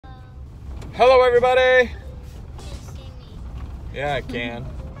Hello, everybody. Yeah, I can.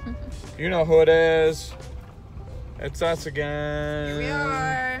 You know who it is. It's us again. Here we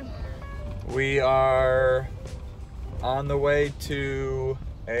are. We are on the way to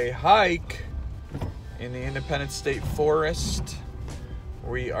a hike in the Independence State Forest.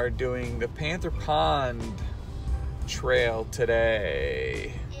 We are doing the Panther Pond Trail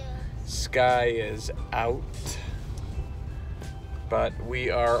today. Sky is out, but we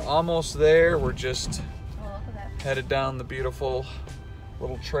are almost there. We're just headed down the beautiful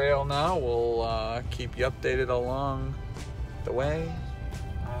little trail now. We'll keep you updated along the way.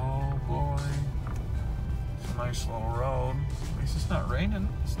 Oh boy, it's a nice little road. At least it's not raining.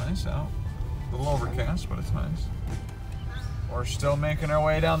 It's nice out. A little overcast, but it's nice. We're still making our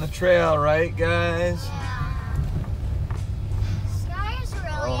way down the trail, right, guys? Yeah. Sky is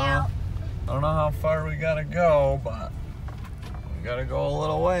really out. I don't know how far we gotta go, but we gotta go a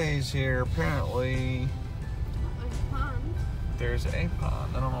little ways here, apparently. There's a pond. There's a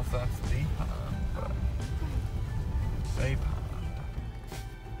pond. I don't know if that's the pond, but it's a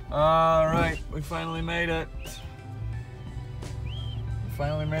pond. All right, we finally made it. We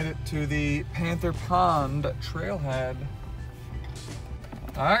finally made it to the Panther Pond trailhead.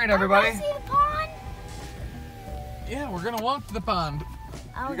 All right, everybody. I see the pond. Yeah, we're gonna walk to the pond.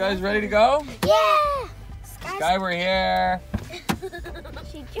 Oh, You guys ready to go? Yeah. Sky, we're here.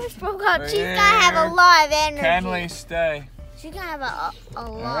 She just woke up. We're She's gonna have a here. lot of energy. Kenley, stay. She's gonna have a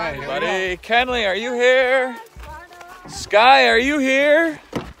All lot. right, buddy. Kenley, are you here? Sky, are you here?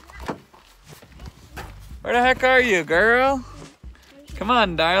 Where the heck are you, girl? Come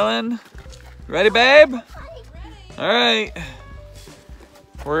on, darling. Ready, babe? All right.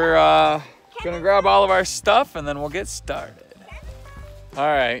 We're gonna grab all of our stuff and then we'll get started. All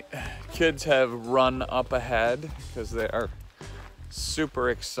right, kids have run up ahead because they are super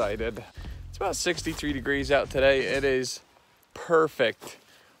excited. It's about 63 degrees out today. It is perfect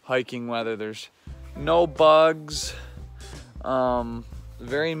hiking weather. There's no bugs,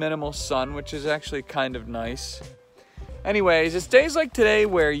 very minimal sun, which is actually kind of nice. Anyways, it's days like today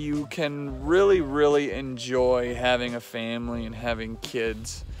where you can really enjoy having a family and having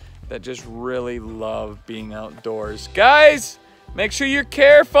kids that just really love being outdoors. Guys, make sure you're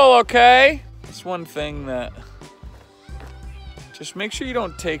careful, okay? That's one thing that, just make sure you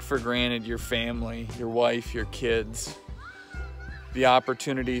don't take for granted your family, your wife, your kids, the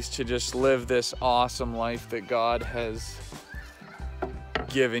opportunities to just live this awesome life that God has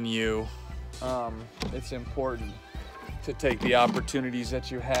given you. It's important to take the opportunities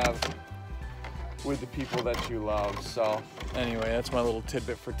that you have with the people that you love. So anyway, that's my little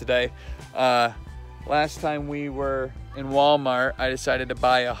tidbit for today. Last time we were in Walmart, I decided to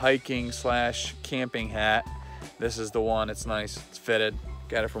buy a hiking / camping hat. This is the one. It's nice. It's fitted.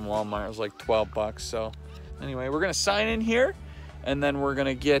 Got it from Walmart. It was like 12 bucks. So anyway, we're gonna sign in here, and then we're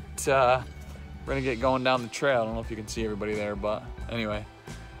gonna get going down the trail. I don't know if you can see everybody there, but anyway,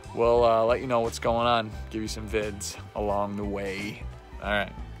 we'll let you know what's going on. Give you some vids along the way. All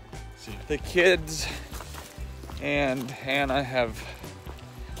right. See you. The kids and Hannah have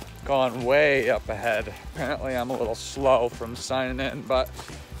gone way up ahead. Apparently I'm a little slow from signing in, but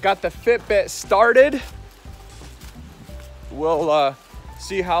got the Fitbit started. We'll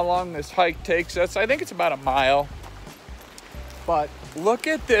see how long this hike takes us. I think it's about a mile. But look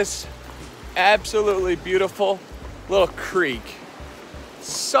at this absolutely beautiful little creek.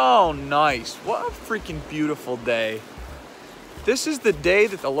 So nice. What a freaking beautiful day. This is the day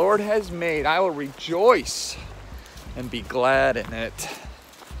that the Lord has made. I will rejoice and be glad in it.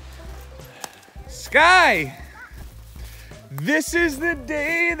 Sky, this is the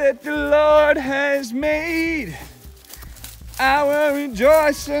day that the Lord has made. I will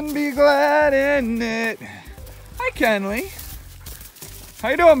rejoice and be glad in it. Hi, Kenley. How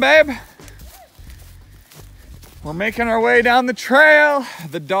you doing, babe? We're making our way down the trail.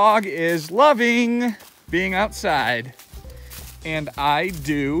 The dog is loving being outside. And I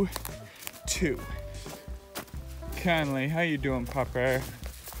do too. Kenley, how you doing, puppy?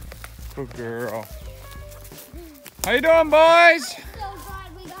 Good girl. How you doing, boys? So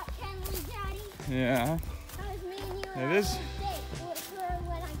glad we got Kenley, Daddy. Yeah. It is.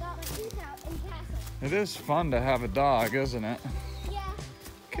 When I got my tooth out in Castle. It is fun to have a dog, isn't it? Yeah.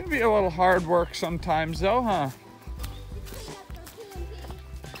 Can be a little hard work sometimes, though, huh?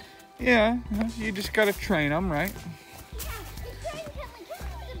 Yeah. You just gotta train them, right?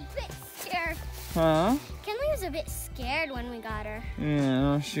 Huh? Kenley was a bit scared when we got her.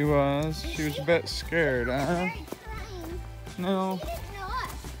 Yeah, she was. She was a bit scared, huh? Very trained. No. She didn't know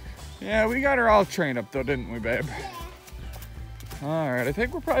us. Yeah, we got her all trained up though, didn't we, babe? All right, I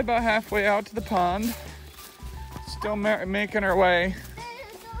think we're probably about halfway out to the pond. Still making our way.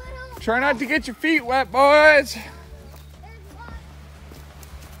 Try not to get your feet wet, boys.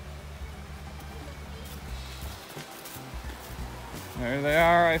 There they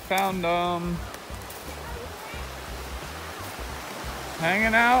are, I found them.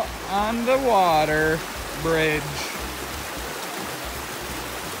 Hanging out on the water bridge.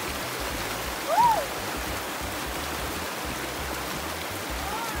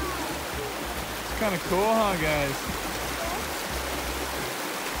 It's kind of cool, huh, guys?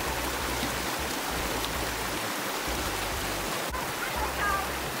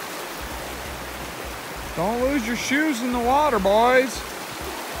 Don't lose your shoes in the water, boys.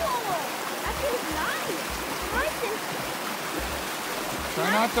 That feels nice. Try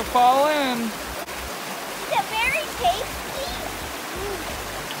not to fall in. Is it very tasty?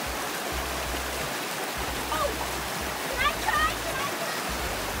 Oh, can I try?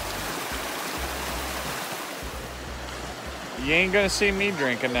 You ain't gonna see me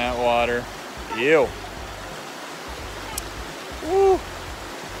drinking that water. Ew. Woo.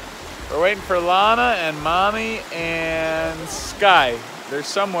 We're waiting for Lana and Mommy and Sky. They're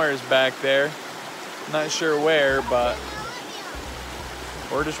somewheres back there. Not sure where, but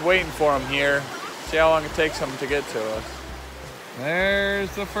we're just waiting for them here. See how long it takes them to get to us. There's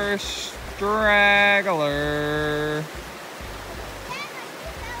the first straggler.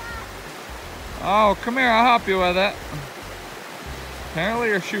 Oh, come here, I'll help you with it. Apparently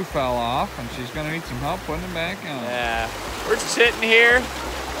her shoe fell off and she's gonna need some help putting it back on. Yeah, we're just sitting here.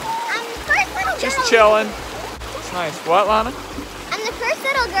 I'm the first little girl. Just chilling. It's nice. What, Lana? I'm the first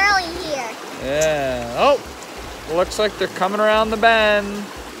little girl here. Yeah. Oh, looks like they're coming around the bend.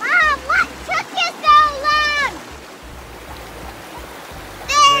 Mom, what took you so long?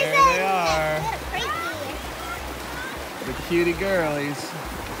 There they are. Little The cutie girlies.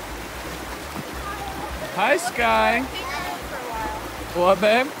 Hi, Sky. What,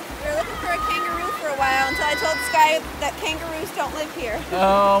 babe? We were looking for a kangaroo for a while until I told Sky that kangaroos don't live here.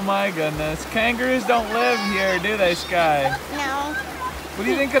 Oh my goodness. Kangaroos don't live here, do they, Sky? No. What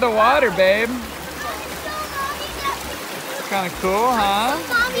do you think of the water, babe? It's kind of cool, huh?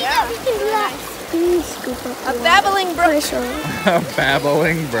 Mommy, Yeah. we can do that. Please scoop up A babbling brook. A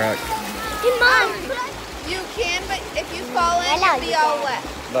babbling brook. Hey, Mom. You can, but if you fall in, you'll be all wet.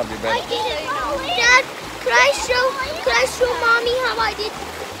 Love you, I babe. didn't fall in. Dad, could I show Mommy how I did?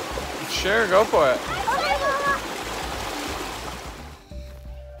 Sure, go for it. Okay, Mama.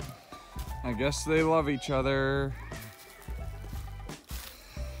 I guess they love each other.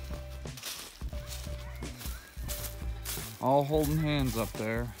 All holding hands up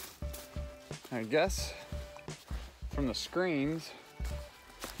there. I guess from the screams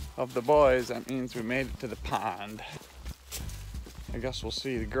of the boys, that means we made it to the pond. I guess we'll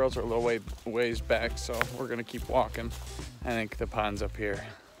see. The girls are a little ways back, so we're gonna keep walking. I think the pond's up here.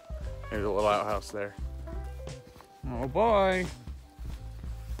 There's a little outhouse there. Oh boy.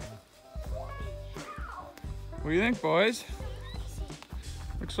 What do you think, boys?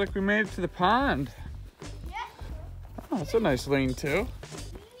 Looks like we made it to the pond. Oh, that's a nice lean-to. And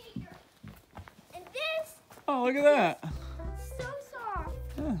this Oh, look at that. so soft.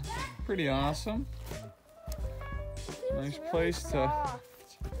 Yeah, pretty awesome. Nice place to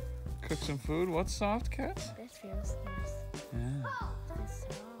cook some food. What's soft, cats? This feels nice. Yeah. This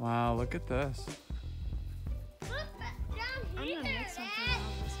soft. Wow, look at this. I'm gonna make something out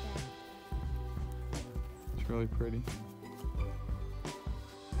of this bag. It's really pretty.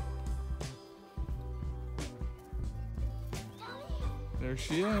 There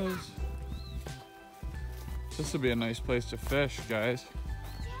she is. This would be a nice place to fish, guys.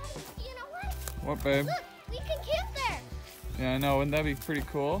 You know what? What, babe? Look, we can camp there. Yeah, I know. Wouldn't that be pretty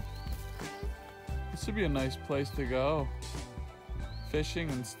cool? This would be a nice place to go. Fishing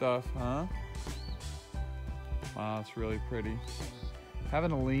and stuff, huh? Wow, it's really pretty.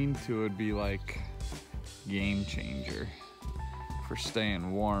 Having a lean-to would be like game changer for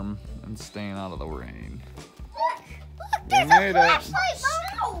staying warm and staying out of the rain. Look, We there's made a it. flashlight,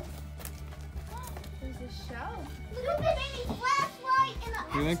 Mom. There's a shell. Look at this baby flashlight and a.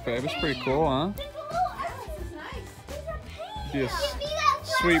 What do you think, babe? It's pretty cool, huh? There's a little This is nice. There's a paint. Be a Give me that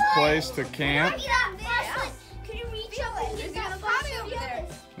sweet flashlight. place to camp. Give me that flashlight. Can you reach up and There's get that even a potty flashlight? over there.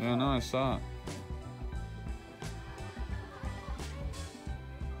 Yeah, no, I saw it.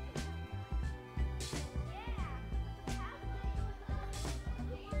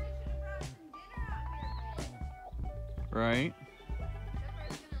 Right?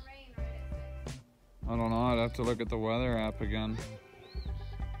 I don't know. I'd have to look at the weather app again.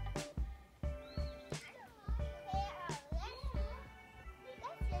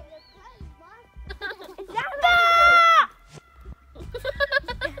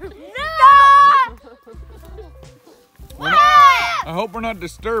 hope we're not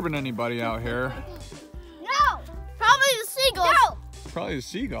disturbing anybody out here. No! Probably the seagulls. No! Probably the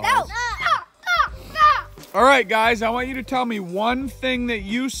seagulls. No! All right, guys, I want you to tell me one thing that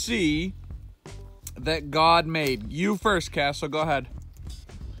you see that God made. You first, Castle. Go ahead.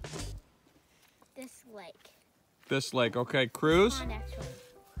 This lake. This lake. Okay, Cruz. Pond, actually.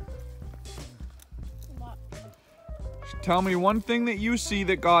 Tell me one thing that you see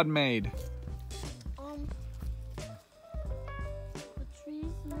that God made. The trees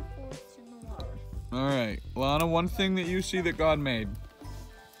and the forest and the water. All right, Lana, one thing that you see that God made.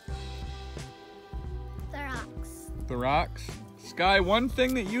 The rocks. The rocks. Sky, one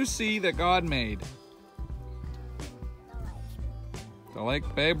thing that you see that God made. The lake.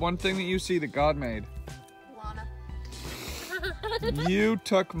 Babe, one thing that you see that God made. Lana. You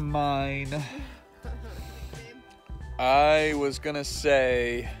took mine. I was gonna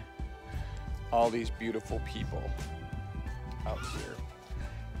say all these beautiful people out here,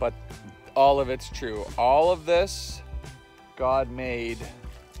 but all of it's true. All of this God made,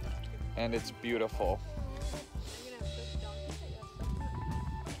 and it's beautiful.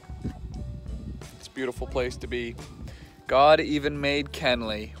 It's a beautiful place to be. God even made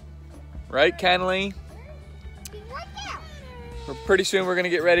Kenley. Right, Kenley? Pretty soon we're gonna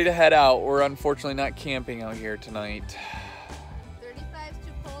get ready to head out. We're unfortunately not camping out here tonight. 35's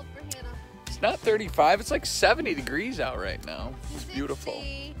too cold for Hannah. It's not 35, it's like 70 degrees out right now. It's beautiful.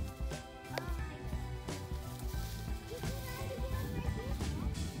 60.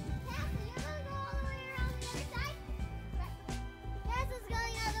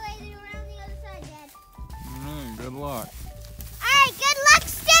 Good luck. Alright, good luck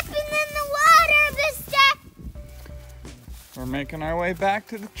stepping in the water, mister! We're making our way back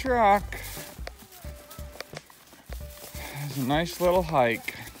to the truck. It's a nice little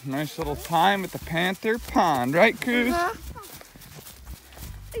hike. Nice little time at the Panther Pond, right, Cruz?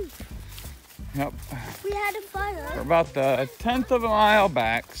 Yep. We had a fire. We're about the 10th of a mile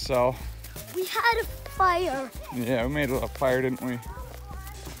back, so. We had a fire. Yeah, we made a little fire, didn't we?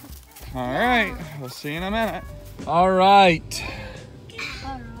 All right, we'll see you in a minute. All right.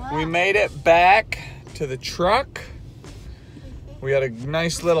 We made it back to the truck. We had a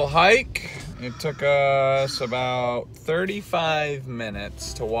nice little hike. It took us about 35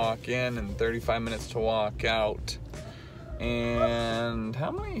 minutes to walk in and 35 minutes to walk out. And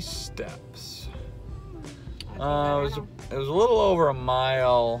how many steps? It was a little over a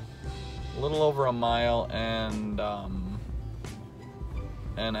mile. A little over a mile and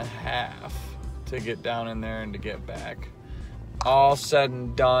a half to get down in there and to get back. All said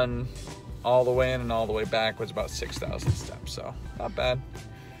and done, all the way in and all the way back was about 6,000 steps, so not bad.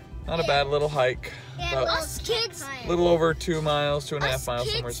 Not a bad little hike. And us kids, A little over 2 miles, 2.5 miles,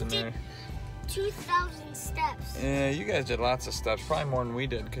 kids somewhere in there. 2,000 steps. Yeah, you guys did lots of steps, probably more than we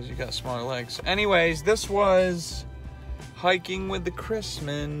did because you got smaller legs. Anyways, this was hiking with the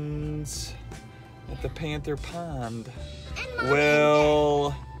Christmans at the Panther Pond.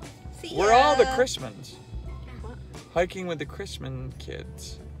 Well, we're all the Christmans. Hiking with the Christman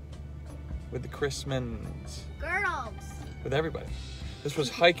kids. With the Christmans. Girls. With everybody. This was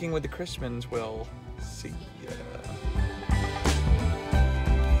hiking with the Christmans. We'll see ya.